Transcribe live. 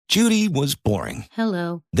Judy was boring.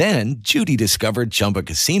 Hello. Then Judy discovered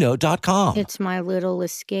ChumbaCasino.com. It's my little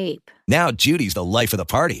escape. Now Judy's the life of the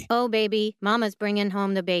party. Oh, baby, mama's bringing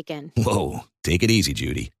home the bacon. Whoa, take it easy,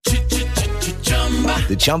 Judy.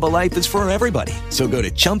 The Chumba life is for everybody. So go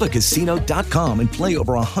to ChumbaCasino.com and play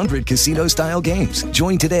over 100 casino-style games.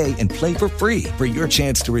 Join today and play for free for your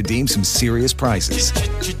chance to redeem some serious prizes.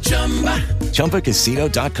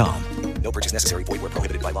 ChumbaCasino.com. No purchase necessary. Void where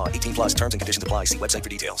prohibited by law. 18 plus terms and conditions apply. See website for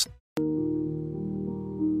details.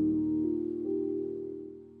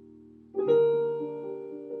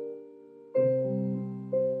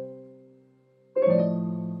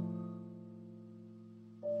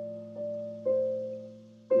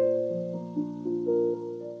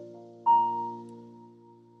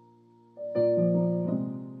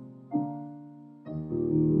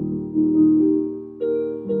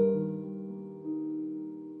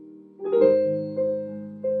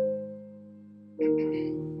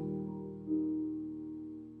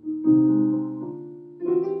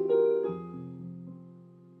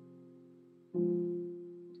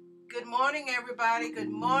 Good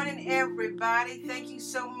morning, everybody. Thank you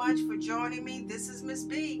so much for joining me. This is Miss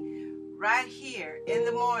B right here in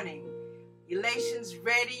the morning. Elations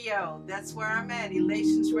Radio. That's where I'm at.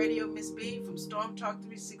 Elations Radio, Miss B from Storm Talk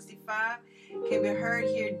 365. Can be heard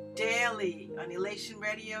here daily on Elation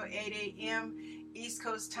Radio, 8 a.m. East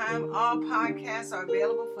Coast time. All podcasts are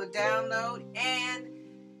available for download and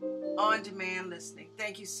on-demand listening.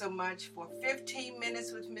 Thank you so much for 15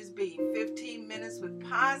 minutes with Miss B. 15 minutes with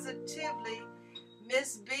Positively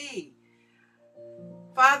Miss B.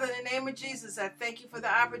 Father, in the name of Jesus, I thank you for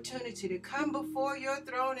the opportunity to come before your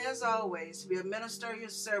throne as always, to be a minister, your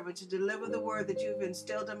servant, to deliver the word that you've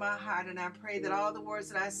instilled in my heart. And I pray that all the words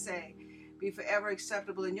that I say be forever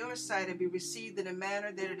acceptable in your sight and be received in a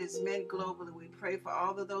manner that it is meant globally. We pray for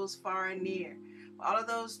all of those far and near, for all of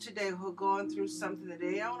those today who are going through something that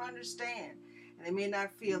they don't understand. And they may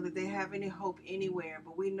not feel that they have any hope anywhere,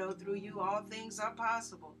 but we know through you all things are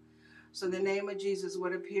possible. So in the name of Jesus,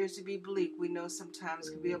 what appears to be bleak, we know sometimes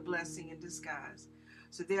can be a blessing in disguise.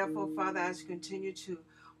 So therefore, Father, as you continue to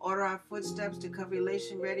order our footsteps to cover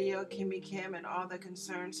Elation Radio, Kimmy Kim, and all that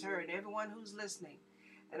concerns her, and everyone who's listening,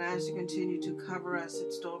 and as you continue to cover us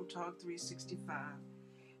at Storm Talk 365.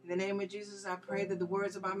 In the name of Jesus, I pray that the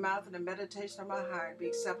words of my mouth and the meditation of my heart be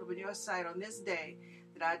acceptable in your sight on this day,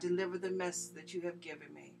 that I deliver the message that you have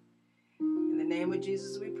given me. In the name of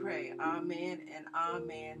Jesus we pray. Amen and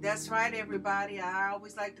amen. That's right, everybody. I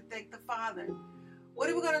always like to thank the Father. What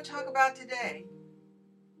are we going to talk about today?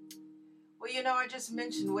 Well, I just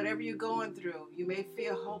mentioned whatever you're going through. You may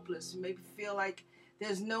feel hopeless. You may feel like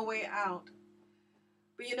there's no way out.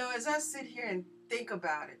 But, as I sit here and think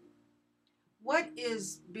about it, what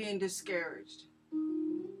is being discouraged?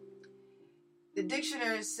 The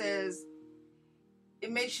dictionary says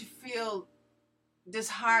it makes you feel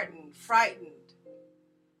disheartened, frightened.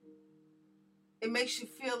 It makes you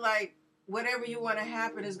feel like whatever you want to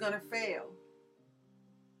happen is going to fail.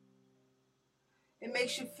 It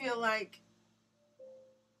makes you feel like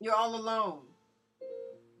you're all alone.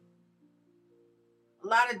 A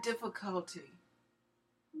lot of difficulty.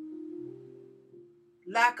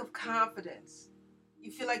 Lack of confidence.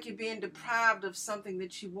 You feel like you're being deprived of something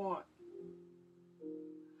that you want.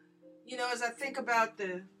 As I think about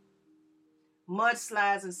the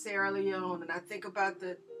mudslides in Sierra Leone, and I think about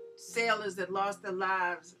the sailors that lost their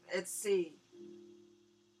lives at sea.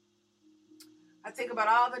 I think about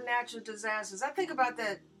all the natural disasters. I think about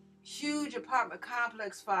that huge apartment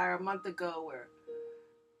complex fire a month ago where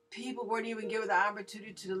people weren't even given the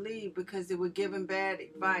opportunity to leave because they were given bad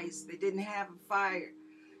advice. They didn't have a fire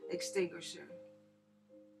extinguisher.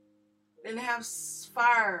 They didn't have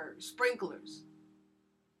fire sprinklers.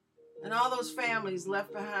 And all those families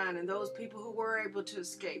left behind, and those people who were able to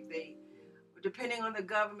escape, they were depending on the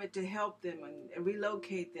government to help them and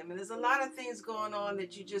relocate them. And there's a lot of things going on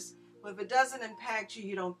that you just, well, if it doesn't impact you,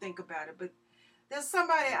 you don't think about it. But there's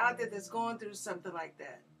somebody out there that's going through something like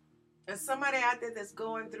that. There's somebody out there that's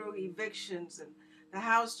going through evictions and the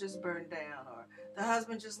house just burned down, or the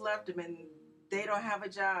husband just left them and they don't have a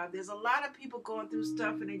job. There's a lot of people going through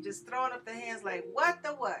stuff and they just throwing up their hands like, what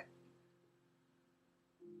the what?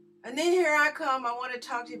 And then here I come. I want to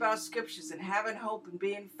talk to you about scriptures and having hope and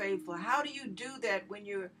being faithful. How do you do that when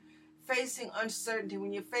you're facing uncertainty,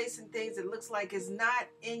 when you're facing things that looks like it's not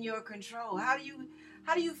in your control? How do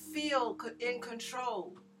you feel in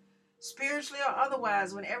control, spiritually or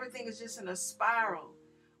otherwise, when everything is just in a spiral,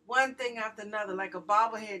 one thing after another, like a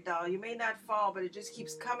bobblehead doll? You may not fall, but it just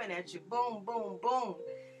keeps coming at you. Boom, boom, boom.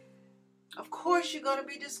 Of course, you're going to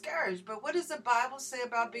be discouraged. But what does the Bible say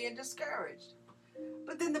about being discouraged?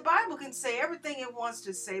 But then the Bible can say everything it wants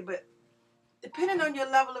to say, but depending on your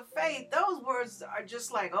level of faith, those words are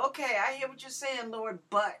just like, okay, I hear what you're saying, Lord,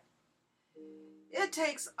 but it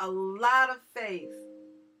takes a lot of faith,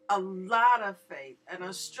 and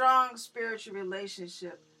a strong spiritual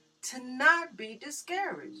relationship to not be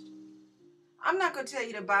discouraged. I'm not going to tell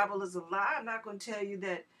you the Bible is a lie. I'm not going to tell you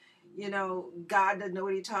that, God doesn't know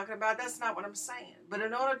what he's talking about. That's not what I'm saying. But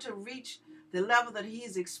in order to reach the level that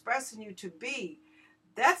he's expressing you to be,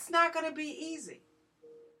 that's not going to be easy.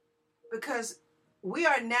 Because we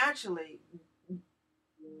are naturally,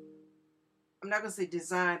 I'm not going to say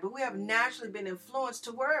designed, but we have naturally been influenced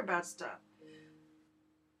to worry about stuff.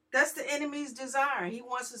 That's the enemy's desire. He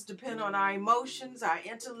wants us to depend on our emotions, our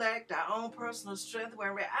intellect, our own personal strength, where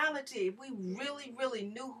in reality, if we really, really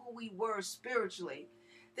knew who we were spiritually,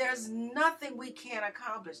 there's nothing we can't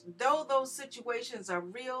accomplish. Though those situations are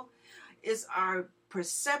real, it's our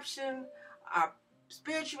perception, our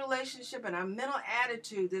spiritual relationship, and our mental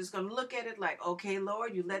attitude that's going to look at it like, okay,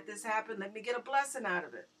 Lord, you let this happen. Let me get a blessing out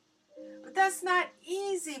of it. But that's not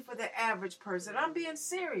easy for the average person. I'm being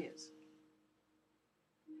serious.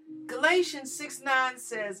 Galatians 6:9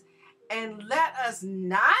 says, and let us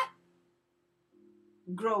not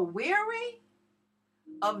grow weary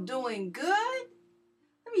of doing good.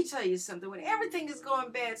 Let me tell you something. When everything is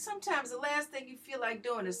going bad, sometimes the last thing you feel like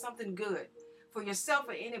doing is something good for yourself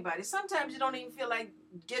or anybody. Sometimes you don't even feel like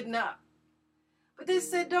getting up. But they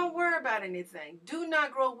said, don't worry about anything. Do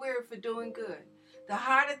not grow weary for doing good. The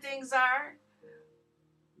harder things are,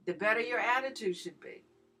 the better your attitude should be.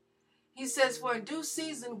 He says, for in due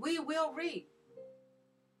season, we will reap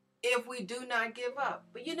if we do not give up.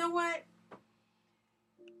 But you know what?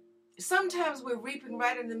 Sometimes we're reaping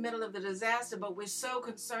right in the middle of the disaster, but we're so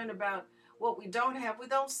concerned about what we don't have, we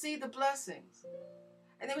don't see the blessings.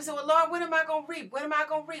 And then we say, well, Lord, when am I going to reap? When am I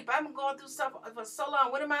going to reap? I've been going through stuff for so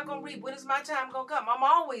long. When am I going to reap? When is my time going to come? I'm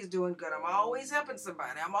always doing good. I'm always helping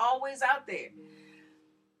somebody. I'm always out there.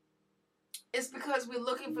 It's because we're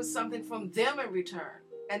looking for something from them in return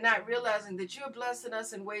and not realizing that you're blessing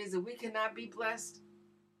us in ways that we cannot be blessed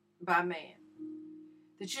by man.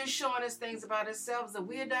 That you're showing us things about ourselves that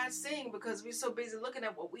we're not seeing because we're so busy looking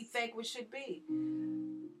at what we think we should be.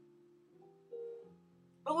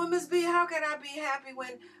 But when Miss B, how can I be happy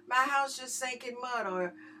when my house just sank in mud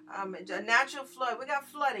or a natural flood? We got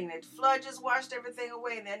flooding. The flood just washed everything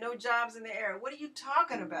away and there are no jobs in the area. What are you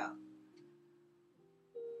talking about?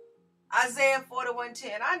 Isaiah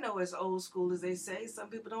 41:10. I know it's old school, as they say. Some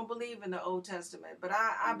people don't believe in the Old Testament, but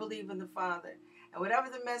I believe in the Father. And whatever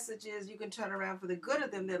the message is, you can turn around for the good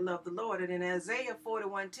of them that love the Lord. And in Isaiah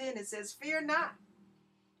 41:10, it says, fear not.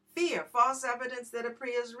 Fear, false evidence that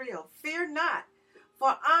appears real. Fear not,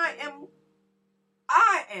 for I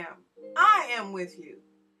am with you.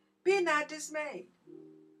 Be not dismayed.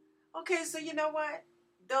 Okay, so you know what?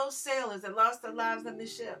 Those sailors that lost their lives on the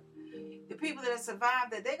ship, the people that have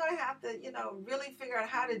survived that, they're going to have to, really figure out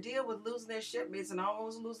how to deal with losing their shipmates and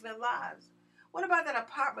almost losing their lives. What about that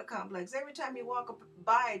apartment complex? Every time you walk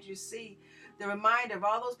by it, you see the reminder of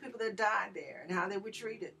all those people that died there and how they were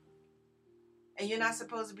treated. And you're not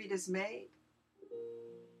supposed to be dismayed?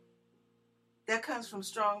 That comes from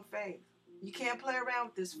strong faith. You can't play around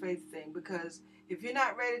with this faith thing, because if you're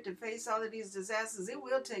not ready to face all of these disasters, it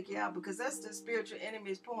will take you out, because that's the spiritual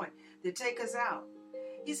enemy's point, to take us out.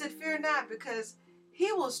 He said, fear not, because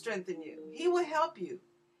he will strengthen you. He will help you.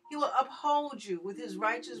 He will uphold you with his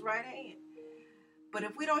righteous right hand. But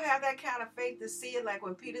if we don't have that kind of faith to see it, like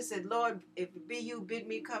when Peter said, Lord, if it be you, bid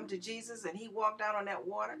me come to Jesus, and he walked out on that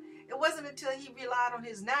water, it wasn't until he relied on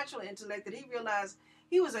his natural intellect that he realized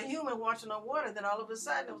he was a human walking on water. Then all of a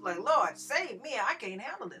sudden it was like, Lord, save me. I can't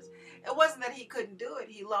handle this. It wasn't that he couldn't do it.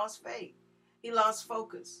 He lost faith. He lost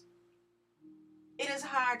focus. It is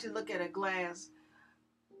hard to look at a glass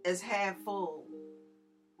as half full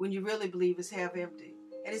when you really believe it's half empty.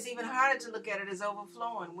 And it's even harder to look at it as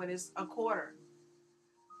overflowing when it's a quarter.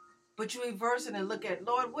 But you reverse it and look at,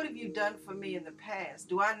 Lord, what have you done for me in the past?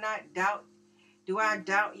 Do I doubt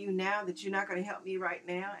you now that you're not going to help me right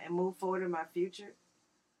now and move forward in my future?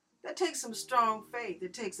 That takes some strong faith.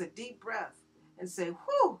 It takes a deep breath and say,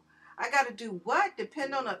 whew, I got to do what?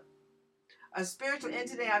 Depend on a spiritual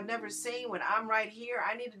entity I've never seen when I'm right here.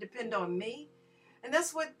 I need to depend on me. And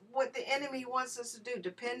that's what the enemy wants us to do,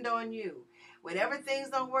 depend on you. Whenever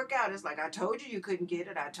things don't work out, it's like, I told you couldn't get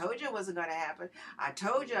it. I told you it wasn't going to happen. I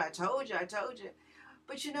told you.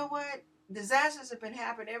 But you know what? Disasters have been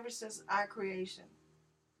happening ever since our creation.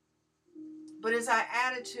 But it's our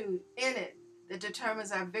attitude in it that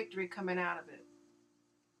determines our victory coming out of it.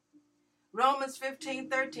 Romans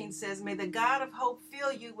 15:13 says, may the God of hope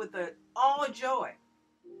fill you with all joy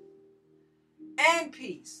and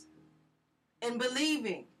peace in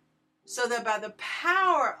believing, so that by the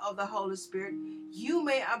power of the Holy Spirit, you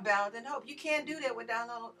may abound in hope. You can't do that without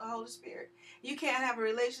the Holy Spirit. You can't have a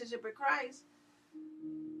relationship with Christ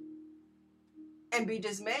and be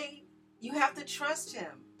dismayed. You have to trust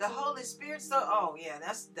him. The Holy Spirit,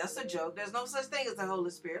 that's a joke. There's no such thing as the Holy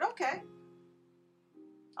Spirit. Okay.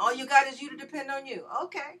 All you got is you to depend on you.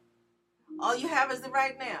 Okay. All you have is the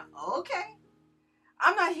right now. Okay.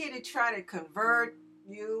 I'm not here to try to convert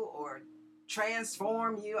you or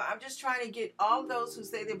transform you. I'm just trying to get all those who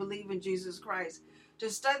say they believe in Jesus Christ to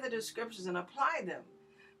study the scriptures and apply them.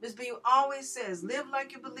 Ms. B always says, live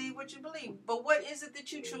like you believe what you believe. But what is it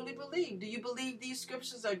that you truly believe? Do you believe these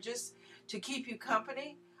scriptures are just to keep you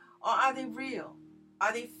company? Or are they real?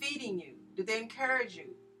 Are they feeding you? Do they encourage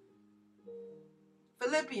you?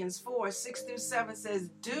 Philippians 4:6-7 says,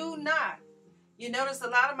 do not. You notice a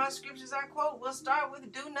lot of my scriptures I quote will start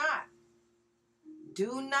with do not.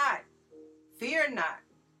 Do not. Fear not.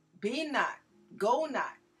 Be not. Go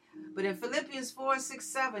not. But in Philippians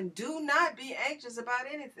 4:6-7, do not be anxious about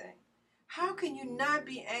anything. How can you not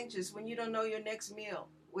be anxious when you don't know your next meal,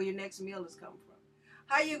 where your next meal is coming from?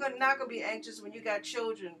 How are you not going to be anxious when you got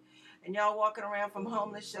children and y'all walking around from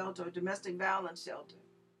homeless shelter or domestic violence shelter?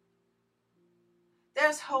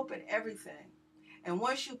 There's hope in everything. And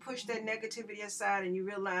once you push that negativity aside and you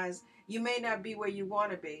realize you may not be where you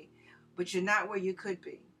want to be, but you're not where you could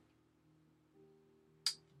be.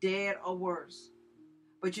 Dead or worse.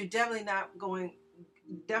 But you're definitely not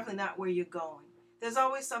where you're going. There's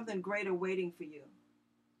always something greater waiting for you.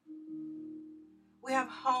 We have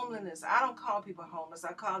homelessness. I don't call people homeless.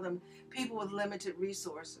 I call them people with limited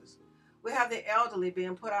resources. We have the elderly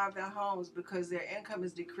being put out of their homes because their income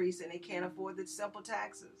is decreased and they can't afford the simple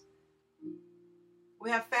taxes.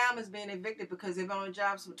 We have families being evicted because they've been on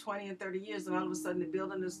jobs for 20 and 30 years and all of a sudden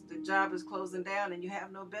the job is closing down and you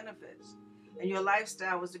have no benefits. And your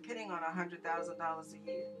lifestyle was depending on $100,000 a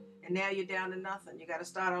year. And now you're down to nothing. You got to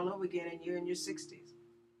start all over again and you're in your 60s.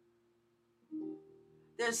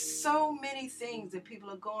 There's so many things that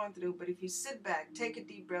people are going through, but if you sit back, take a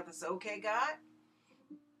deep breath and say, okay, God,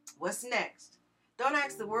 what's next? Don't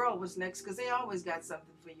ask the world what's next because they always got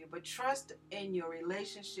something for you, but trust in your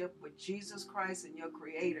relationship with Jesus Christ and your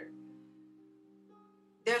Creator.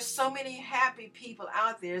 There's so many happy people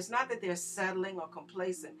out there. It's not that they're settling or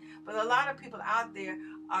complacent, but a lot of people out there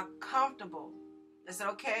are comfortable. They said,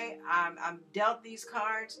 okay, I'm dealt these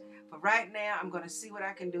cards, but right now I'm going to see what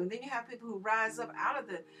I can do. And then you have people who rise up out of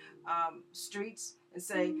the streets and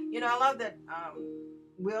say, I love that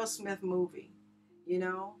Will Smith movie,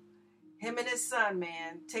 him and his son,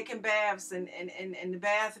 man, taking baths in the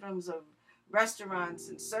bathrooms of restaurants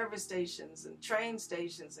and service stations and train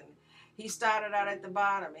stations. And he started out at the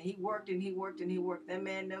bottom and he worked and he worked and he worked. That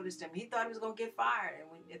man noticed him. He thought he was going to get fired.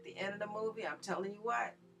 And at the end of the movie, I'm telling you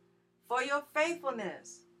what, for your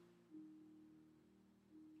faithfulness,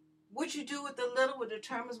 what you do with the little will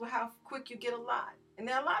determines how quick you get a lot. And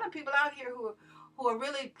there are a lot of people out here who are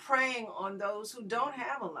really preying on those who don't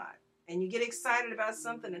have a lot. And you get excited about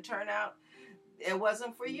something and turn out it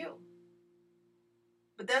wasn't for you.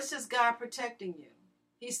 But that's just God protecting you.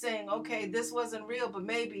 He's saying, okay, this wasn't real, but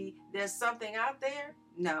maybe there's something out there.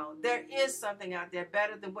 No, there is something out there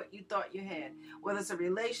better than what you thought you had. Whether it's a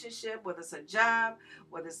relationship, whether it's a job,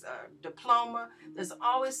 whether it's a diploma, there's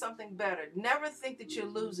always something better. Never think that you're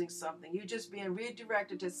losing something. You're just being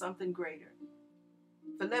redirected to something greater.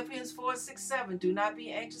 Philippians 4:6-7, do not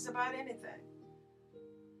be anxious about anything.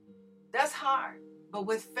 That's hard, but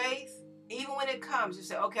with faith, even when it comes, you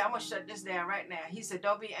say, okay, I'm going to shut this down right now. He said,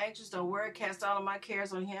 don't be anxious, don't worry, cast all of my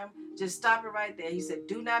cares on him. Just stop it right there. He said,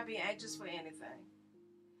 do not be anxious for anything.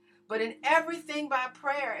 But in everything by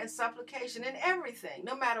prayer and supplication, in everything,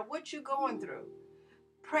 no matter what you're going through,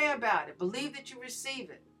 pray about it. Believe that you receive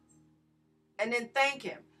it. And then thank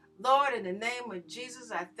him. Lord, in the name of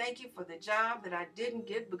Jesus, I thank you for the job that I didn't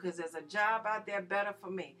get because there's a job out there better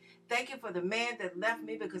for me. Thank you for the man that left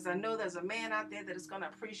me because I know there's a man out there that is going to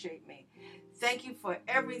appreciate me. Thank you for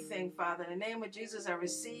everything, Father. In the name of Jesus, I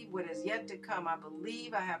receive what is yet to come. I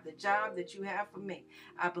believe I have the job that you have for me.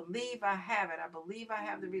 I believe I have it. I believe I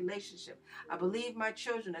have the relationship. I believe my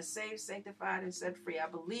children are saved, sanctified, and set free. I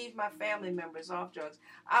believe my family members off drugs.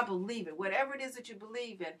 I believe it. Whatever it is that you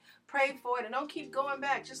believe in, pray for it and don't keep going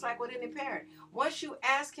back, just like with any parent. Once you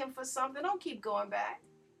ask him for something, don't keep going back.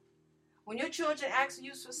 When your children ask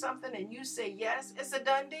you for something and you say yes, it's a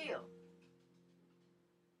done deal.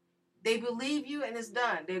 They believe you and it's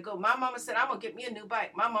done. They go, my mama said, I'm going to get me a new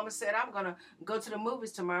bike. My mama said, I'm going to go to the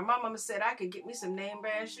movies tomorrow. My mama said, I could get me some name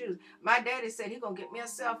brand shoes. My daddy said, he's going to get me a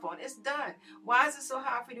cell phone. It's done. Why is it so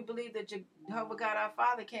hard for you to believe that Jehovah God, our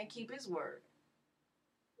Father, can't keep his word?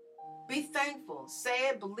 Be thankful. Say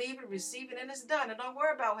it, believe it, receive it, and it's done. And don't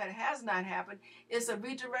worry about what has not happened. It's a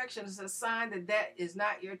redirection. It's a sign that that is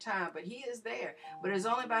not your time. But he is there. But it's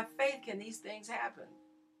only by faith can these things happen.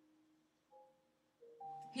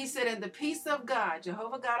 He said, in the peace of God,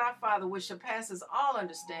 Jehovah God our Father, which surpasses all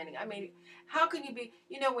understanding. I mean, how can you be,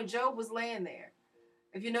 when Job was laying there,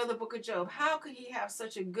 if you know the book of Job, how could he have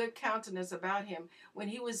such a good countenance about him when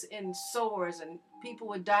he was in sores and people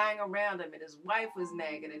were dying around him and his wife was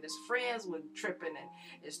nagging and his friends were tripping and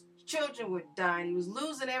his children were dying. He was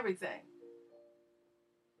losing everything.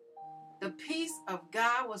 The peace of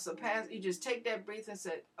God will surpass. You just take that breath and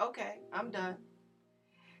say, okay, I'm done.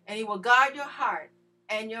 And he will guard your heart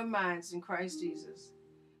and your minds in Christ Jesus.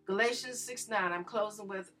 Galatians 6:9, I'm closing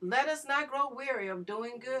with, let us not grow weary of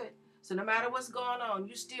doing good. So no matter what's going on,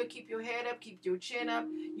 you still keep your head up, keep your chin up,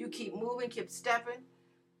 you keep moving, keep stepping.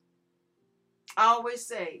 I always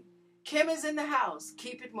say, Kim is in the house,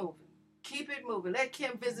 keep it moving. Keep it moving. Let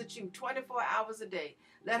Kim visit you 24 hours a day.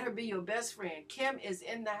 Let her be your best friend. Kim is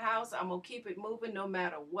in the house. I'm going to keep it moving no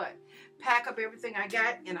matter what. Pack up everything I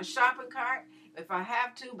got in a shopping cart if I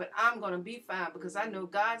have to, but I'm going to be fine because I know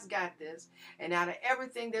God's got this. And out of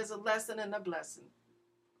everything, there's a lesson and a blessing.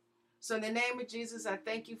 So in the name of Jesus, I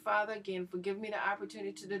thank you, Father, again, for giving me the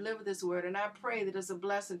opportunity to deliver this word. And I pray that it's a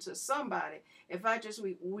blessing to somebody. If I just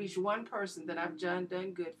reach one person, that I've done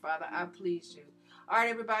good, Father. I please you. All right,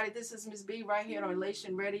 everybody, this is Ms. B right here on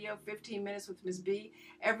Elation Radio, 15 Minutes with Ms. B.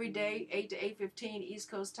 Every day, 8 to 8:15 East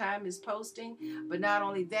Coast time is posting. But not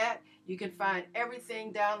only that, you can find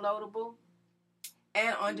everything downloadable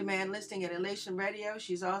and on-demand listing at Elation Radio.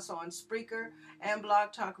 She's also on Spreaker and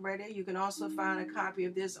Blog Talk Radio. You can also find a copy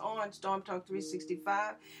of this on Storm Talk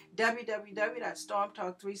 365.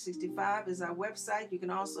 www.stormtalk365 is our website. You can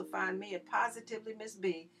also find me at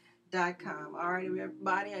PositivelyMissB.com. All right,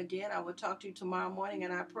 everybody, again, I will talk to you tomorrow morning,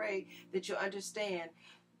 and I pray that you understand,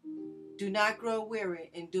 do not grow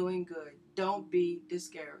weary in doing good. Don't be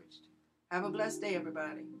discouraged. Have a blessed day,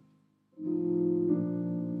 everybody.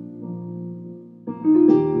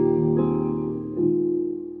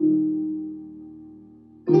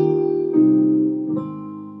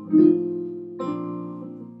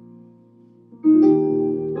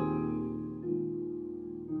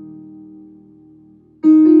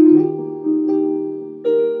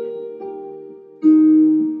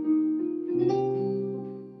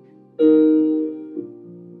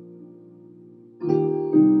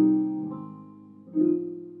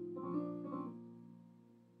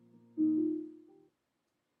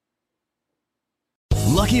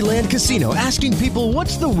 Lucky Land Casino, asking people,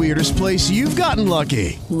 what's the weirdest place you've gotten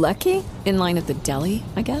lucky? Lucky? In line at the deli,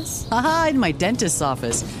 I guess? Aha, in my dentist's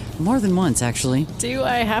office. More than once, actually. Do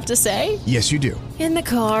I have to say? Yes, you do. In the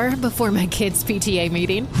car before my kids' PTA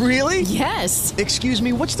meeting. Really? Yes. Excuse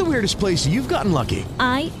me, what's the weirdest place you've gotten lucky?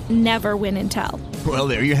 I never win and tell. Well,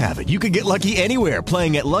 there you have it. You can get lucky anywhere,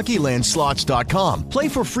 playing at LuckyLandSlots.com. Play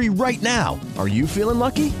for free right now. Are you feeling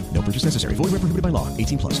lucky? No purchase necessary. Void where prohibited by law.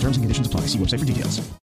 18+. Terms and conditions apply. See website for details.